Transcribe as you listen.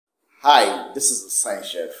Hi, this is the Science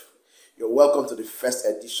Chef. You're welcome to the first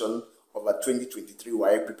edition of our 2023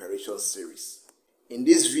 WAEC preparation series. In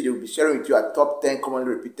this video, we'll be sharing with you our top 10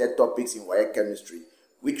 commonly repeated topics in WAEC Chemistry,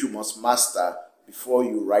 which you must master before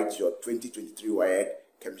you write your 2023 WAEC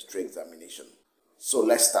Chemistry examination. So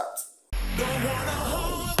let's start.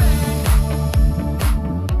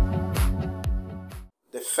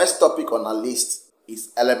 The first topic on our list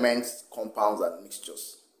is elements, compounds, and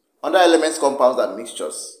mixtures. Under elements, compounds, and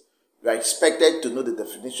mixtures, you are expected to know the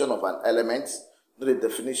definition of an element, know the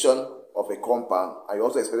definition of a compound, and you're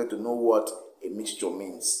also expected to know what a mixture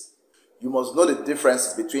means. You must know the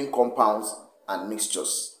difference between compounds and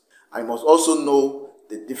mixtures. And you must also know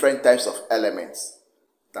the different types of elements,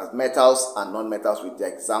 that's metals and non-metals with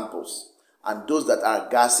their examples, and those that are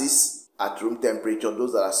gases at room temperature,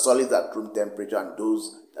 those that are solids at room temperature, and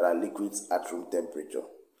those that are liquids at room temperature.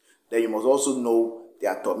 Then you must also know the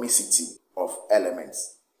atomicity of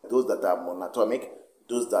elements, those that are monatomic,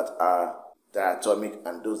 those that are diatomic,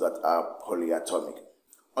 and those that are polyatomic.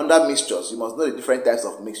 Under mixtures, you must know the different types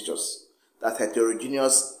of mixtures, that's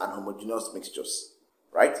heterogeneous and homogeneous mixtures,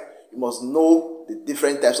 right? You must know the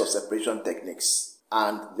different types of separation techniques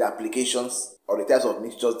and the applications or the types of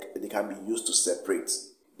mixtures that they can be used to separate.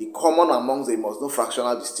 The common amongst them, you must know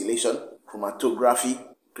fractional distillation, chromatography,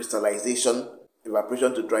 crystallization,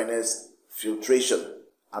 evaporation to dryness, filtration,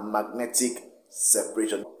 and magnetic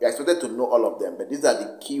separation. You are expected to know all of them, but these are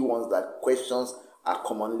the key ones that questions are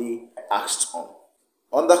commonly asked on.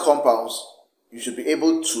 Under compounds, you should be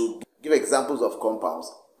able to give examples of compounds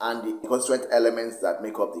and the constituent elements that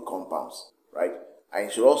make up the compounds, right? And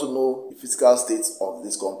you should also know the physical states of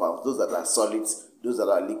these compounds, those that are solids, those that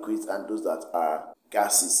are liquids, and those that are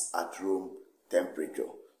gases at room temperature.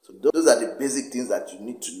 So those are the basic things that you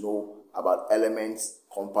need to know about elements,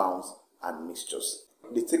 compounds, and mixtures.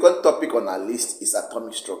 The second topic on our list is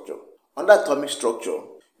atomic structure. Under atomic structure,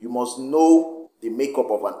 you must know the makeup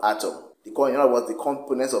of an atom. In other words, the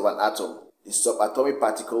components of an atom, the subatomic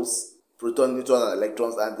particles, protons, neutrons, and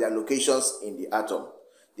electrons, and their locations in the atom.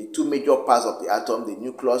 The two major parts of the atom, the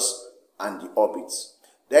nucleus and the orbits.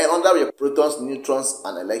 Then under your protons, neutrons,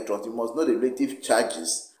 and electrons, you must know the relative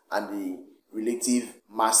charges and the relative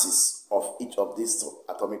masses of each of these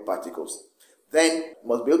atomic particles. Then you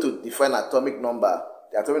must be able to define atomic number,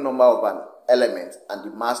 the atomic number of an element, and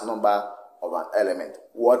the mass number of an element,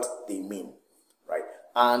 what they mean, right?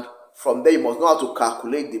 And from there, you must know how to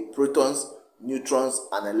calculate the protons, neutrons,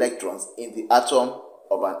 and electrons in the atom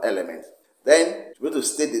of an element. Then you will to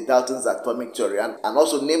state the Dalton's atomic theory and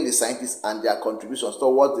also name the scientists and their contributions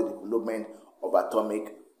towards the development of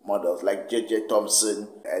atomic models like J.J. Thomson,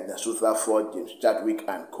 and Rutherford, James Chadwick,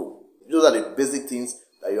 and co. Those are the basic things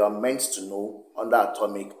that you are meant to know under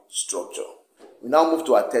atomic structure. We now move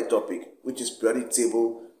to our third topic, which is periodic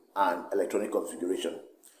table and electronic configuration.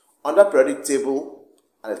 Under periodic table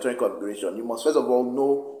and electronic configuration, you must first of all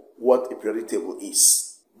know what a periodic table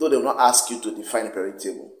is. Though they will not ask you to define a periodic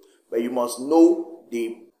table, but you must know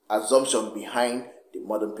the assumption behind the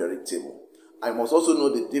modern periodic table. And you must also know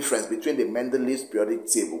the difference between the Mendeleev's periodic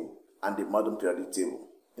table and the modern periodic table.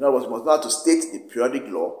 In other words, you must know how to state the periodic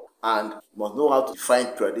law, and you must know how to define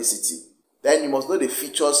periodicity. Then you must know the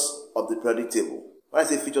features of the periodic table. When I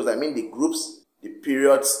say features, I mean the groups, the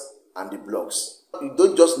periods, and the blocks. You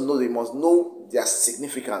don't just know, you must know their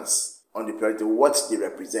significance on the periodic table, what they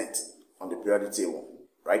represent on the periodic table,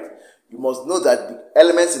 right? You must know that the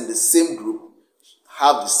elements in the same group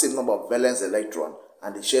have the same number of valence electrons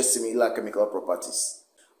and they share similar chemical properties.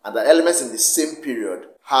 And the elements in the same period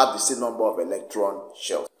have the same number of electron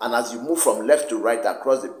shells. And as you move from left to right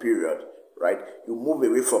across the period, right, you move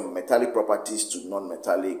away from metallic properties to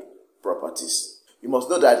non-metallic properties. You must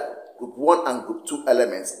know that group 1 and group 2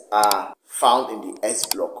 elements are found in the S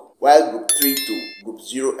block, while group 3 to group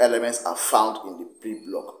 0 elements are found in the P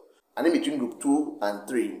block. And in between group 2 and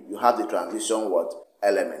 3, you have the transition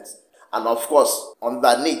elements. And of course,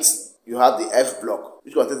 underneath, you have the F block,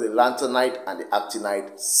 which contains the lanthanide and the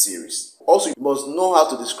actinide series. Also, you must know how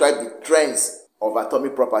to describe the trends of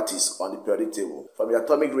atomic properties on the periodic table, from the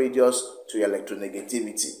atomic radius to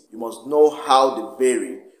electronegativity. You must know how they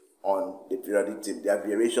vary on the periodic table. There are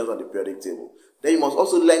variations on the periodic table. Then you must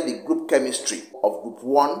also learn the group chemistry of group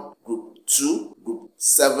 1, group 2, group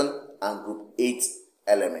 7, and group 8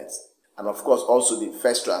 elements. And of course, also the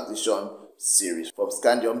first transition series from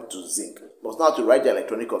scandium to zinc. You must know how to write the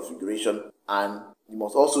electronic configuration, and you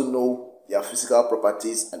must also know their physical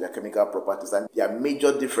properties and their chemical properties and their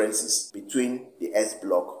major differences between the S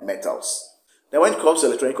block metals. Then when it comes to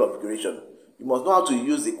electronic configuration, you must know how to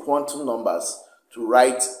use the quantum numbers to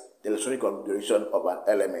write the electronic configuration of an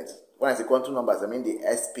element. When I say quantum numbers, I mean the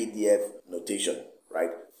SPDF notation, right?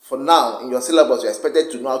 For now, in your syllabus, you're expected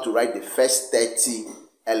to know how to write the first 30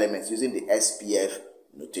 elements using the SPF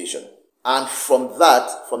notation. And from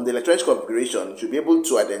that, from the electronic configuration, you should be able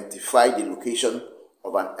to identify the location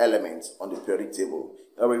of an element on the periodic table.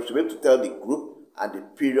 In other words, you should be able to tell the group and the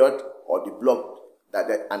period or the block that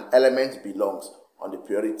an element belongs on the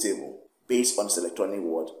periodic table based on its electronic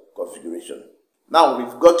word configuration. Now,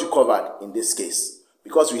 we've got you covered in this case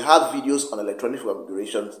because we have videos on electronic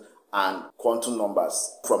configurations and quantum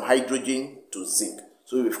numbers from hydrogen to zinc.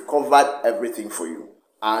 So we've covered everything for you.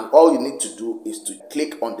 And all you need to do is to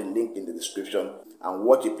click on the link in the description and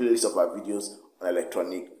watch a playlist of our videos on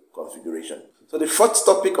electronic configuration. So the first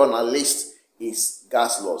topic on our list is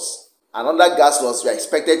gas laws. And under gas laws, we are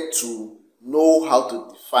expected to know how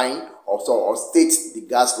to define or state the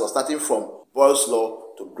gas law, starting from Boyle's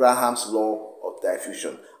law to Graham's law of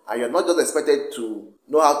diffusion. And you're not just expected to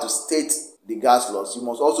know how to state the gas laws, you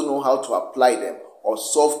must also know how to apply them or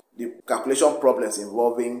solve the calculation problems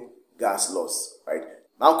involving gas laws, right?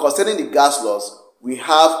 Now, concerning the gas laws, we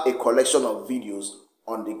have a collection of videos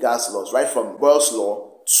on the gas laws, right from Boyle's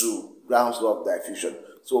law to Graham's law of diffusion.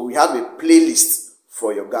 So we have a playlist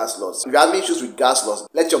for your gas laws. If you have issues with gas laws,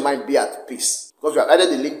 let your mind be at peace because we have added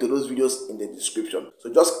the link to those videos in the description.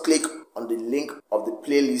 So just click on the link of the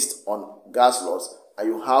playlist on gas laws and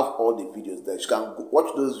you have all the videos there. You can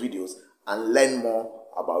watch those videos and learn more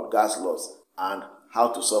about gas laws and how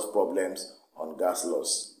to solve problems on gas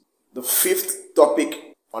laws. The fifth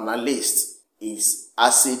topic on our list is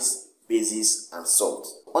acids, bases, and salt.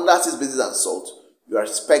 Under acids, bases, and salt, you are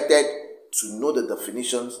expected to know the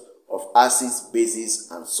definitions of acids, bases,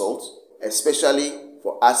 and salt, especially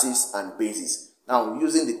for acids and bases. Now,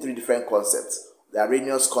 using the three different concepts, the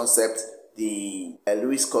Arrhenius concept, the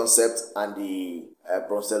Lewis concept, and the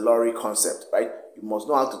Bronsted-Lowry concept, right? You must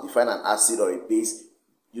know how to define an acid or a base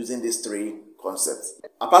using these three concepts.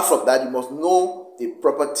 Apart from that, you must know the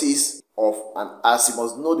properties of an acid. You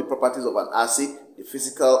must know the properties of an acid, the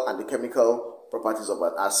physical and the chemical properties of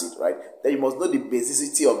an acid, right? Then you must know the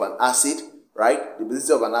basicity of an acid, right? The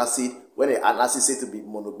basicity of an acid, when an acid is said to be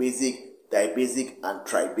monobasic, dibasic, and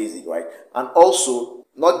tribasic, right? And also,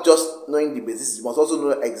 not just knowing the basicity, you must also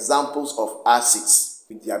know examples of acids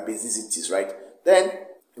with their basicities, right? Then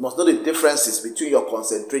you must know the differences between your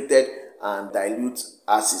concentrated and dilute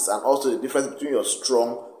acids, and also the difference between your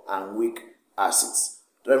strong and weak acids.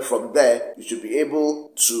 Then from there, you should be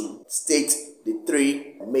able to state the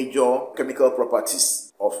three major chemical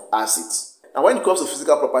properties of acids. Now, when it comes to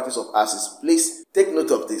physical properties of acids, please take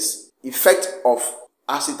note of this. Effect of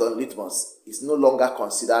acid on litmus is no longer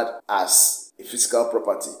considered as a physical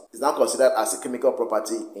property. It's now considered as a chemical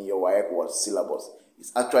property in your WAEC syllabus.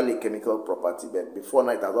 It's actually a chemical property, but before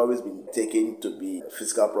now it has always been taken to be a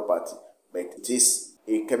physical property, but it is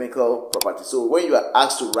a chemical property. So when you are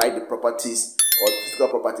asked to write the properties or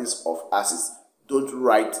physical properties of acids, don't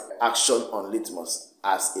write action on litmus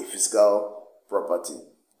as a physical property.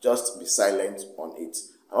 Just be silent on it.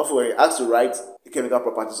 And also when you're asked to write the chemical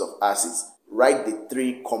properties of acids, write the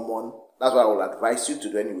three common, that's what I will advise you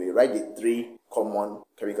to do anyway, write the three common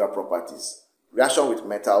chemical properties. Reaction with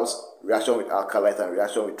metals, reaction with alkalis, and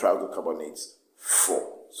reaction with trialkyl carbonates.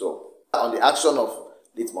 4. So, on the action of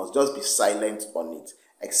litmus, just be silent on it,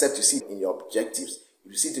 except you see it in your objectives.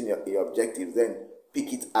 If you see it in your objectives, then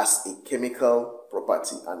pick it as a chemical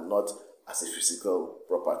property and not as a physical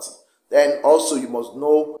property. Then also you must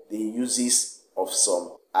know the uses of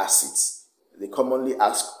some acids. The commonly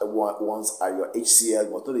asked ones are your HCl.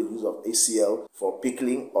 You must know the use of HCl for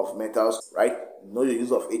pickling of metals, right? Know the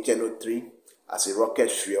use of HNO3 as a rocket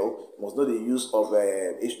fuel. You must know the use of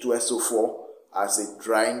H2SO4 as a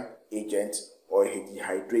drying agent or a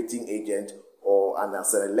dehydrating agent, or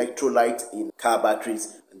as an electrolyte in car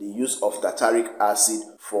batteries, and the use of tartaric acid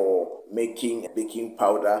for making baking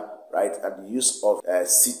powder, right, and the use of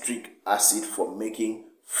citric acid for making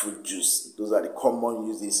fruit juice. Those are the common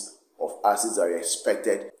uses of acids that you're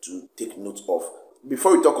expected to take note of.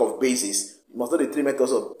 Before we talk of bases, you must know the three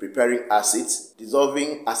methods of preparing acids: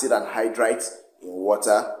 dissolving acid anhydride in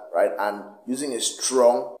water, right, and using a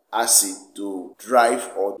strong acid to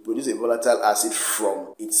drive or produce a volatile acid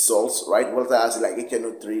from its salts, right? Volatile acid like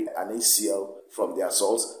HNO3 and HCl from their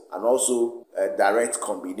salts, and also a direct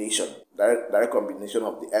combination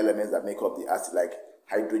of the elements that make up the acid, like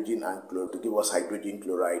hydrogen and chloride, to give us hydrogen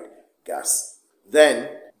chloride gas. Then,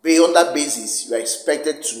 under bases, you are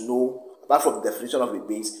expected to know, apart from the definition of a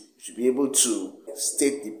base, you should be able to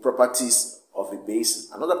state the properties of a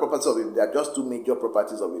base. Another property of it, there are just two major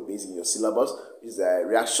properties of a base in your syllabus, is a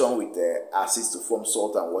reaction with acids to form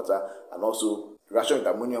salt and water, and also reaction with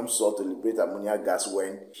ammonium salt to liberate ammonia gas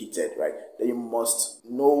when heated, right? Then you must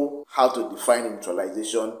know how to define the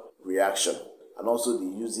neutralization reaction and also the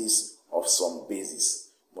uses of some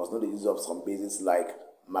bases. You must know the uses of some bases like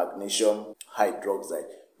magnesium hydroxide,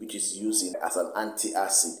 which is used as an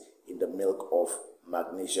antacid in the milk of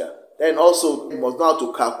magnesia. Then also you must know how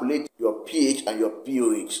to calculate your pH and your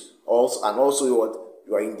pOH, and also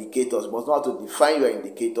your indicators. You must know how to define your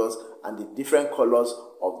indicators and the different colors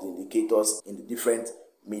of the indicators in the different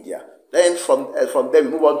media. Then from there we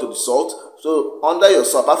move on to the salt. So under your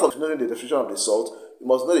salt, apart from knowing the definition of the salt, you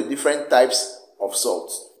must know the different types of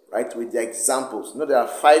salt, right? With the examples. You know there are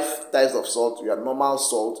 5 types of salt: your normal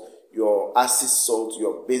salt, your acid salt,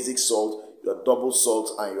 your basic salt, your double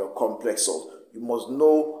salt, and your complex salt. You must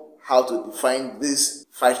know how to define these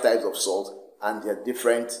 5 types of salt and their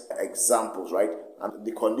different examples, right? And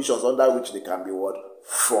the conditions under which they can be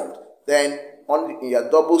formed. Then in your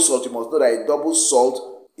double salt, you must know that a double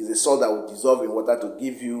salt is a salt that will dissolve in water to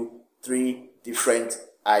give you 3 different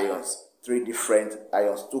ions. 3 different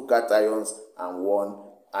ions, 2 cations and 1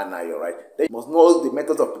 anion, right? Then you must know the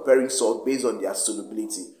methods of preparing salt based on their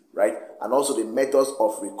solubility, right? And also the methods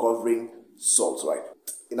of recovering salt, right?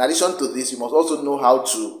 In addition to this, you must also know how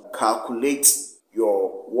to calculate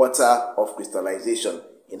your water of crystallization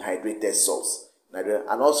in hydrated salts,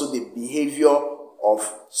 and also the behavior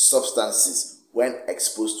of substances when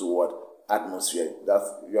exposed to atmosphere. That's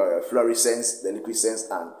your fluorescence, deliquescence,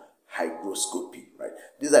 and hygroscopy, right?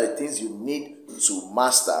 These are the things you need to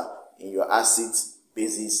master in your acids,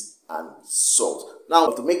 bases, and salt.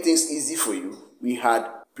 Now, to make things easy for you, we had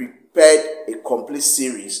prepared a complete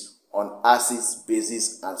series on acids,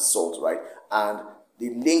 bases, and salt, right? And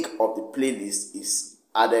the link of the playlist is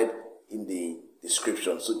added in the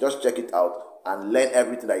description. So just check it out and learn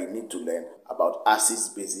everything that you need to learn about acids,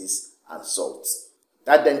 bases, and salts.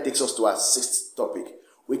 That then takes us to our 6th topic,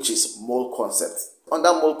 which is mole concept.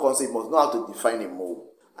 Under mole concept, you must know how to define a mole.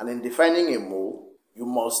 And in defining a mole, you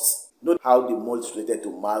must know how the mole is related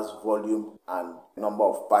to mass, volume, and number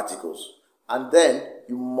of particles. And then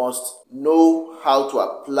you must know how to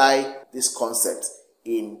apply this concept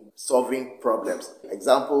in solving problems.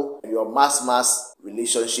 Example, your mass-mass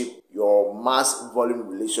relationship, your mass-volume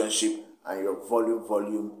relationship, and your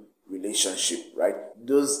volume-volume relationship, right?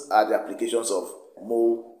 Those are the applications of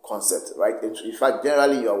mole concept, right? In fact,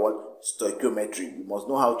 generally, your stoichiometry. You must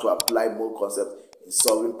know how to apply mole concept in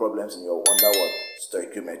solving problems in your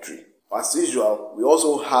stoichiometry. As usual, we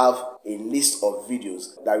also have a list of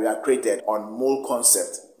videos that we have created on mole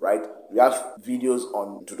concept, right? We have videos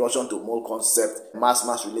on introduction to mole concept,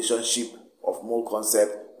 mass-mass relationship of mole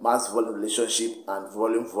concept, mass-volume relationship, and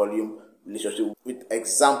volume-volume relationship with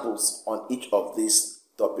examples on each of these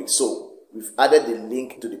topics. So we've added the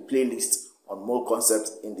link to the playlist on mole concept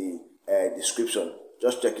in the description.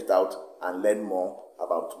 Just check it out and learn more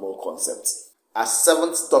about mole concepts. Our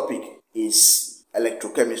 7th topic is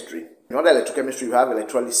electrochemistry. In under electrochemistry, you have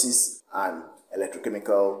electrolysis and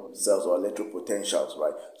electrochemical cells or electropotentials,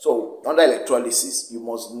 right? So under electrolysis, you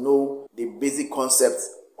must know the basic concept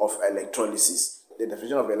of electrolysis, the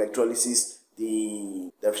definition of electrolysis,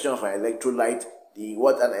 the definition of an electrolyte,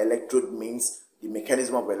 what an electrode means, the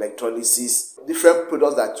mechanism of electrolysis, different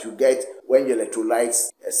products that you get when you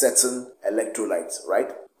electrolyte a certain electrolyte, right?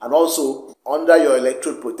 And also, under your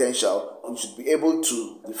electrode potential, you should be able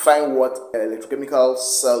to define what an electrochemical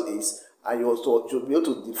cell is, and you also should be able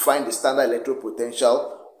to define the standard electrode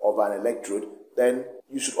potential of an electrode. Then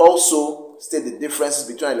you should also state the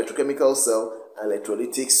differences between an electrochemical cell and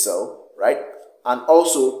electrolytic cell, right? And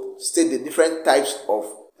also state the different types of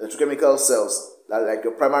electrochemical cells, like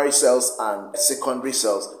your primary cells and secondary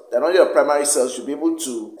cells. Then on your primary cells, you'll be able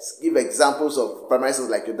to give examples of primary cells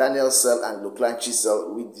like your Daniel cell and Loclanchi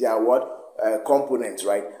cell with their components,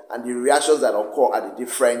 right? And the reactions that occur at the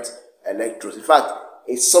different electrodes. In fact,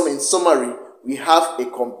 in summary, we have a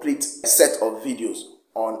complete set of videos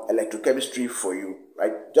on electrochemistry for you,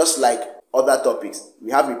 right? Just like other topics,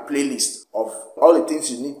 we have a playlist of all the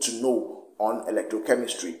things you need to know on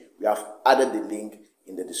electrochemistry. We have added the link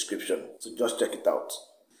in the description, so just check it out.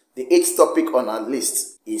 The 8th topic on our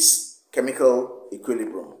list is chemical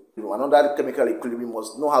equilibrium. Another chemical equilibrium, you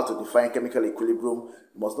must know how to define chemical equilibrium.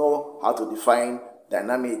 You must know how to define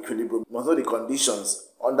dynamic equilibrium. You must know the conditions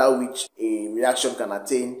under which a reaction can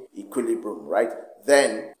attain equilibrium, right?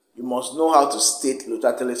 Then you must know how to state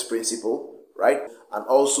Lothartelli's principle, right? And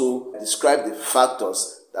also describe the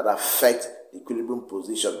factors that affect the equilibrium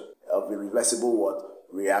position of a reversible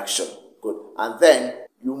reaction. Good. And then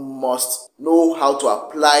you must know how to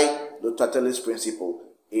apply Lothartelli's principle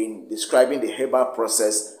in describing the Haber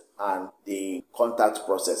process and the contact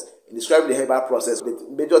process. In describing the Haber process, the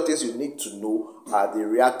major things you need to know are the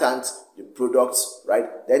reactants, the products, right?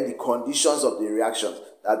 Then the conditions of the reactions,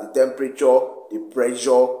 that the temperature, the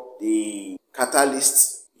pressure, the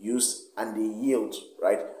catalysts used, and the yield,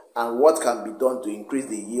 right? And what can be done to increase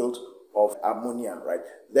the yield of ammonia, right?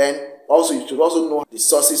 Then also you should also know the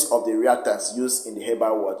sources of the reactants used in the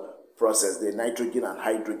Haber process, the nitrogen and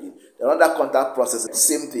hydrogen. The other contact process, the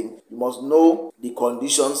same thing. You must know the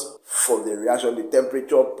conditions for the reaction, the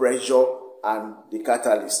temperature, pressure, and the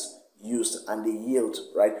catalyst used, and the yield,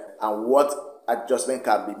 right? And what adjustment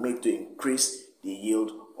can be made to increase the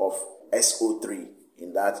yield of SO3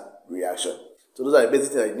 in that reaction. So those are the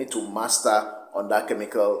basic things that you need to master under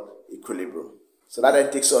chemical equilibrium. So that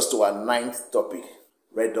then takes us to our 9th topic,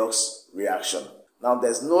 redox reaction. Now,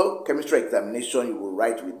 there's no chemistry examination you will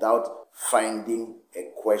write without finding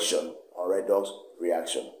a question on redox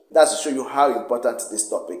reaction. That's to show you how important this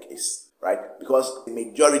topic is, right? Because the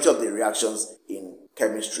majority of the reactions in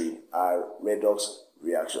chemistry are redox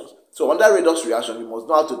reactions. So under redox reaction, you must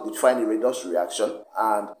know how to define the redox reaction,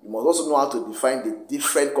 and you must also know how to define the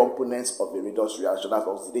different components of the redox reaction, that's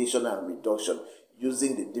oxidation and reduction,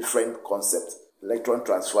 using the different concepts. Electron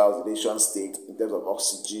transfer, oxidation state in terms of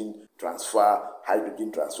oxygen transfer,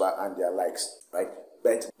 hydrogen transfer, and their likes, right?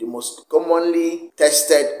 But the most commonly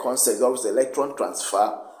tested concept is obviously electron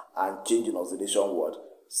transfer and change in oxidation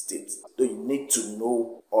state. So you need to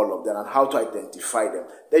know all of them and how to identify them.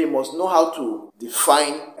 Then you must know how to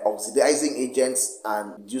define oxidizing agents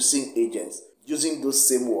and reducing agents using those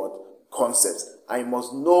same concepts. And you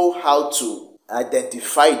must know how to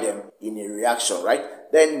identify them in a reaction, right?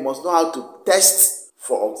 Then you must know how to test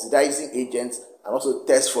for oxidizing agents and also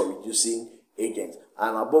test for reducing agents.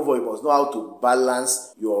 And above all, you must know how to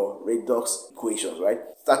balance your redox equations, right?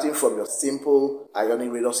 Starting from your simple ionic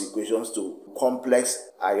redox equations to complex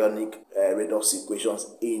ionic redox equations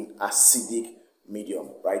in acidic medium,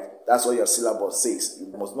 right? That's what your syllabus says.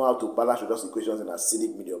 You must know how to balance redox equations in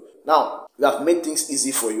acidic medium. Now, we have made things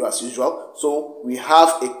easy for you as usual. So we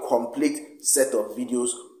have a complete set of videos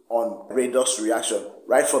on redox reaction,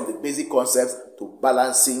 right from the basic concepts to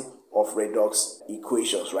balancing of redox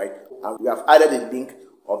equations, right? And we have added a link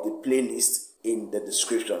of the playlist in the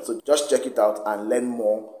description. So just check it out and learn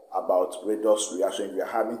more about redox reaction if you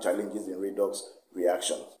are having challenges in redox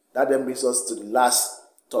reaction. That then brings us to the last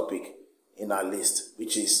topic in our list,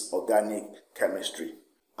 which is organic chemistry.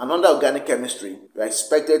 And under organic chemistry, you are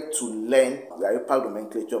expected to learn the impact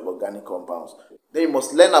nomenclature of organic compounds. Then you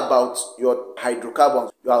must learn about your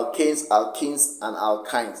hydrocarbons, your alkanes, alkenes, and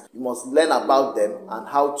alkynes. You must learn about them and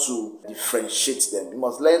how to differentiate them. You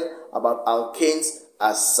must learn about alkanes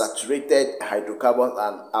as saturated hydrocarbons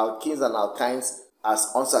and alkenes and alkynes as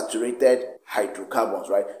unsaturated hydrocarbons,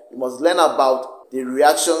 right? You must learn about the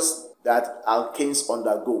reactions that alkanes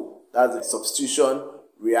undergo. That's the substitution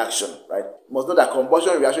reaction, right? You must know that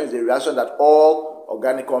combustion reaction is a reaction that all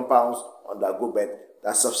organic compounds undergo, but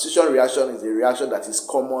that substitution reaction is a reaction that is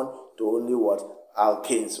common to only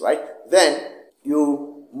alkanes, right? Then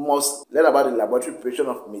you must learn about the laboratory preparation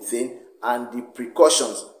of methane and the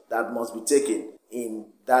precautions that must be taken in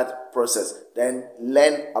that process. Then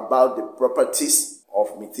learn about the properties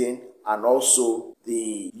of methane and also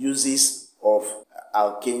the uses of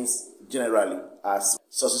alkanes generally as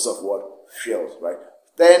sources of fuels, right?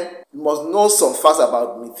 Then you must know some facts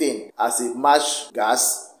about methane as a marsh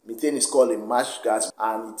gas. Methane is called a marsh gas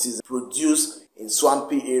and it is produced in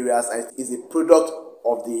swampy areas and it is a product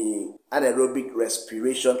of the anaerobic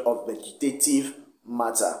respiration of vegetative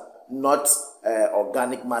matter, not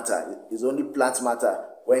organic matter. It is only plant matter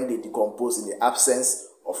when they decompose in the absence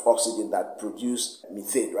of oxygen that produce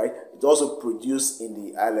methane, right? It's also produced in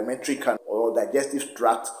the alimentary canal or digestive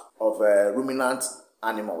tract of ruminant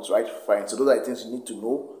animals, right? Fine. So those are the things you need to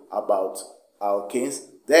know about alkanes.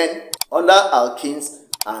 Then under alkenes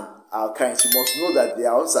and alkynes, you must know that they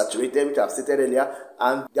are unsaturated, which I've stated earlier,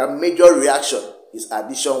 and their major reaction is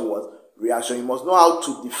addition reaction. You must know how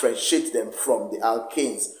to differentiate them from the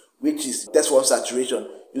alkanes, which is test for unsaturation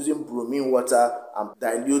using bromine water and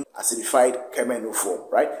dilute acidified chemenophore,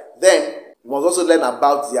 right? Then you must also learn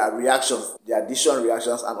about their reactions, their addition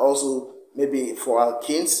reactions, and also maybe for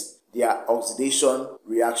alkenes, their oxidation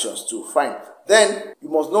reactions too. Fine. Then you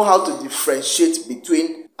must know how to differentiate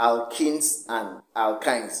between alkenes and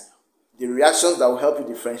alkynes, the reactions that will help you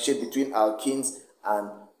differentiate between alkenes and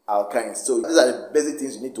alkynes. So these are the basic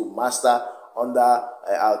things you need to master under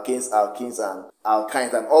alkanes, alkenes, and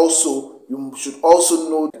alkynes. And also you should also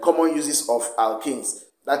know the common uses of alkenes,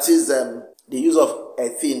 that is the use of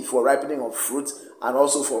ethene for ripening of fruit and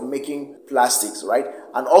also for making plastics, right?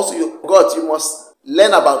 And also you must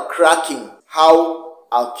learn about cracking, how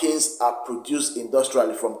alkenes are produced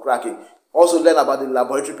industrially from cracking. Also learn about the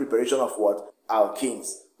laboratory preparation of what?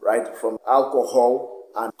 Alkenes, right? From alcohol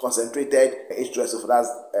and concentrated H2SO, that's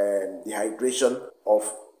dehydration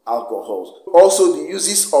of alcohols. Also the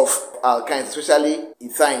uses of alkynes, especially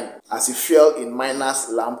ethane as a fuel in miners'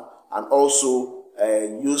 lamp, and also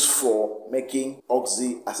used for making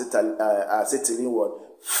oxyacetylene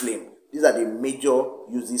flame. These are the major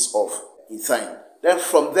uses of ethane. Then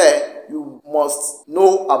from there, you must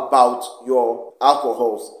know about your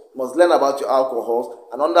alcohols. You must learn about your alcohols,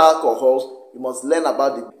 and under alcohols, you must learn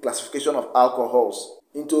about the classification of alcohols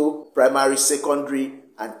into primary, secondary,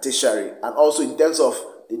 and tertiary, and also in terms of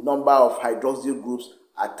the number of hydroxyl groups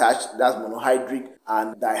attached, that's monohydric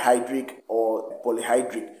and dihydric or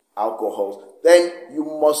polyhydric alcohols. Then you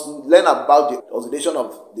must learn about the oxidation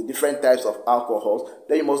of the different types of alcohols.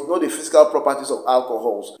 Then you must know the physical properties of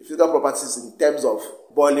alcohols. The physical properties in terms of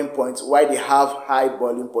boiling points, why they have high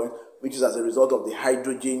boiling point, which is as a result of the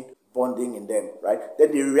hydrogen bonding in them, right?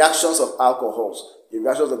 Then the reactions of alcohols. The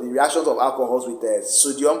reactions of alcohols with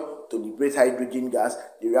sodium to liberate hydrogen gas,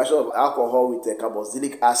 the reaction of alcohol with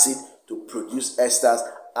carboxylic acid to produce esters,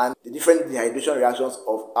 and the different dehydration reactions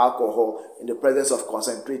of alcohol in the presence of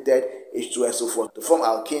concentrated H2SO4 to form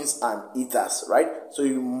alkenes and ethers, right? So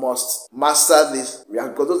you must master this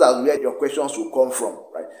reaction, because those are where your questions will come from,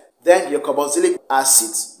 right? Then your carboxylic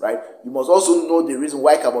acids, right? You must also know the reason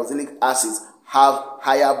why carboxylic acids have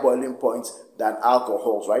higher boiling points than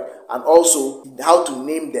alcohols, right? And also how to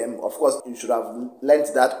name them. Of course, you should have learned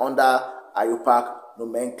that under IUPAC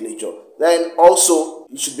nomenclature. Then also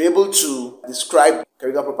you should be able to describe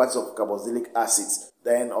chemical properties of carboxylic acids.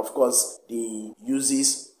 Then of course the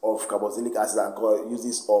uses of carboxylic acids and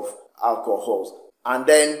uses of alcohols. And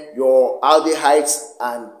then your aldehydes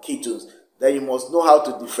and ketones. Then you must know how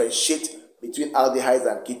to differentiate between aldehydes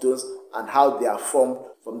and ketones and how they are formed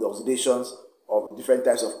from the oxidations of different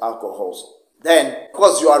types of alcohols. Then, of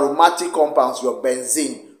course, your aromatic compounds, your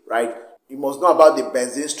benzene, right? You must know about the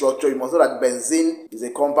benzene structure. You must know that benzene is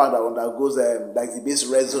a compound that undergoes, that exhibits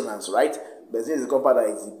resonance, right? Benzene is a compound that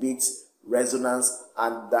exhibits resonance,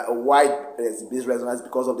 and that why it exhibits resonance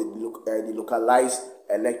because of the localized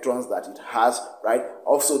electrons that it has, right?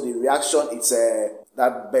 Also, the reaction, it's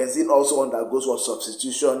that benzene also undergoes what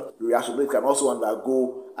substitution reaction, but it can also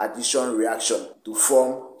undergo addition reaction to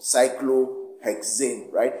form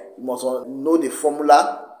cyclohexane, right? You must know the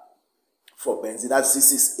formula for benzene, that's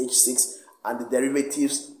C6H6, and the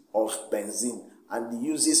derivatives of benzene, and the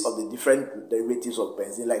uses of the different derivatives of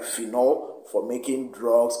benzene, like phenol for making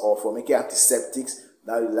drugs or for making antiseptics,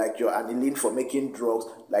 that is like your aniline for making drugs,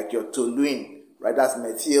 like your toluene, right? That's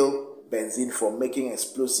methyl benzene for making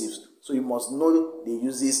explosives. So you must know the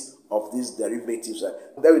uses of these derivatives. Right?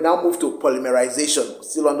 Then we now move to polymerization,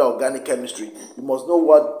 still under organic chemistry. You must know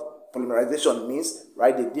what polymerization means,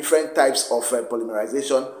 right? The different types of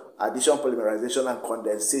polymerization, addition polymerization and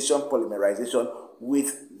condensation polymerization,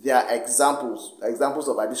 with their examples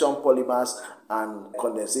of addition polymers and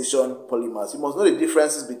condensation polymers. You must know the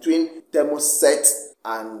differences between thermoset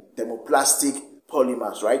and thermoplastic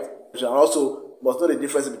polymers, right? And also must know the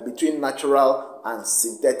difference between natural and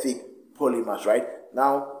synthetic polymers, right?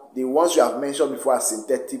 Now, the ones you have mentioned before are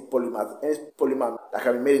synthetic polymers. Any polymer that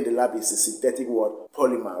can be made in the lab is a synthetic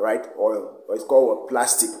polymer, right? Or it's called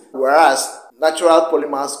plastic. Whereas natural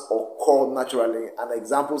polymers occur naturally, and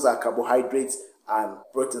examples are carbohydrates and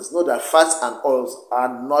proteins. Know that fats and oils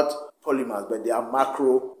are not polymers, but they are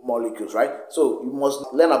macromolecules, right? So you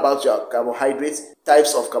must learn about your carbohydrates,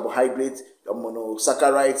 types of carbohydrates, your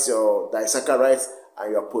monosaccharides, your disaccharides,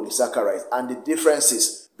 and your polysaccharides, and the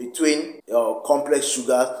differences between your complex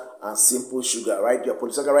sugar and simple sugar, right? Your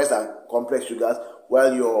polysaccharides are complex sugars,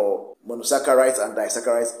 while your monosaccharides and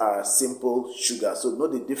disaccharides are simple sugars. So know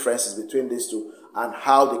the differences between these two and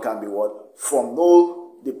how they can be formed.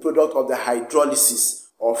 Know the product of the hydrolysis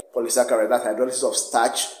of polysaccharide, that hydrolysis of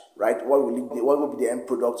starch, right? What will be the end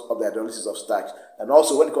product of the hydrolysis of starch? And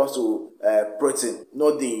also when it comes to protein,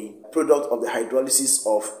 know the product of the hydrolysis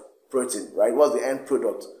of protein, right? What's the end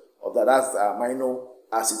product of that? That's amino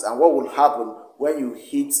acids. And what will happen when you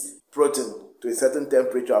heat protein to a certain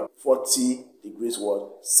temperature of 40 degrees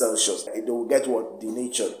Celsius? It will get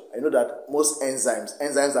denatured. I know that most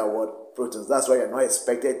enzymes are proteins. That's why you're not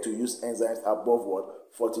expected to use enzymes above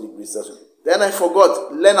 40 degrees Celsius. Then I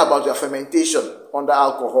forgot, learn about your fermentation under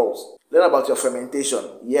alcohols. Learn about your fermentation.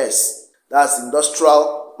 Yes, that's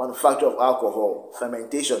industrial manufacture of alcohol.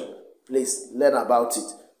 Fermentation. Please learn about it.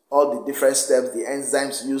 All the different steps, the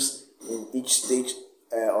enzymes used in each stage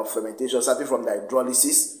of fermentation, starting from the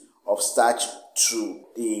hydrolysis of starch to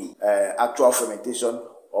the actual fermentation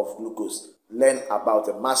of glucose. learn about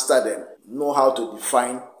them, master them, know how to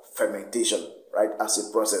define fermentation, right, as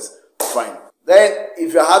a process. Fine. Then,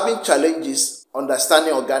 if you're having challenges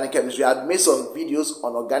understanding organic chemistry, I've made some videos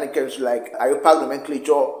on organic chemistry, like IUPAC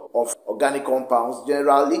nomenclature of organic compounds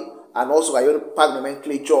generally, and also IUPAC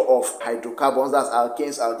nomenclature of hydrocarbons, that's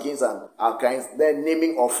alkanes, alkenes, and alkynes. Then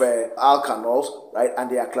naming of alkanols, right, and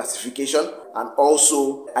their classification, and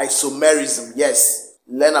also isomerism. Yes,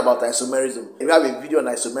 learn about isomerism. We have a video on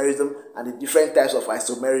isomerism and the different types of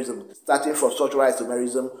isomerism, starting from structural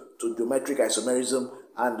isomerism to geometric isomerism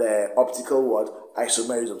and optical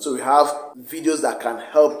isomerism. So we have videos that can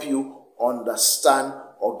help you understand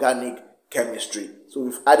organic chemistry. So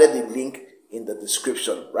we've added the link in the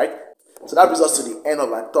description, right? So that brings us to the end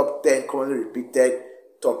of our top 10 commonly repeated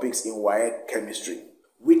topics in WAEC Chemistry,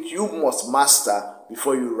 which you must master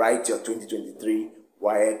before you write your 2023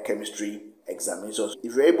 WAEC Chemistry examinations.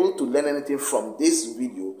 If you're able to learn anything from this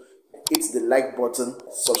video, hit the like button,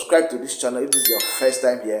 subscribe to this channel if this is your first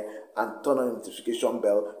time here, and turn on the notification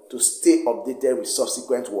bell to stay updated with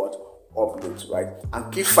subsequent uploads, right?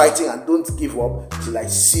 And keep fighting and don't give up till I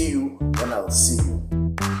see you when I'll see you.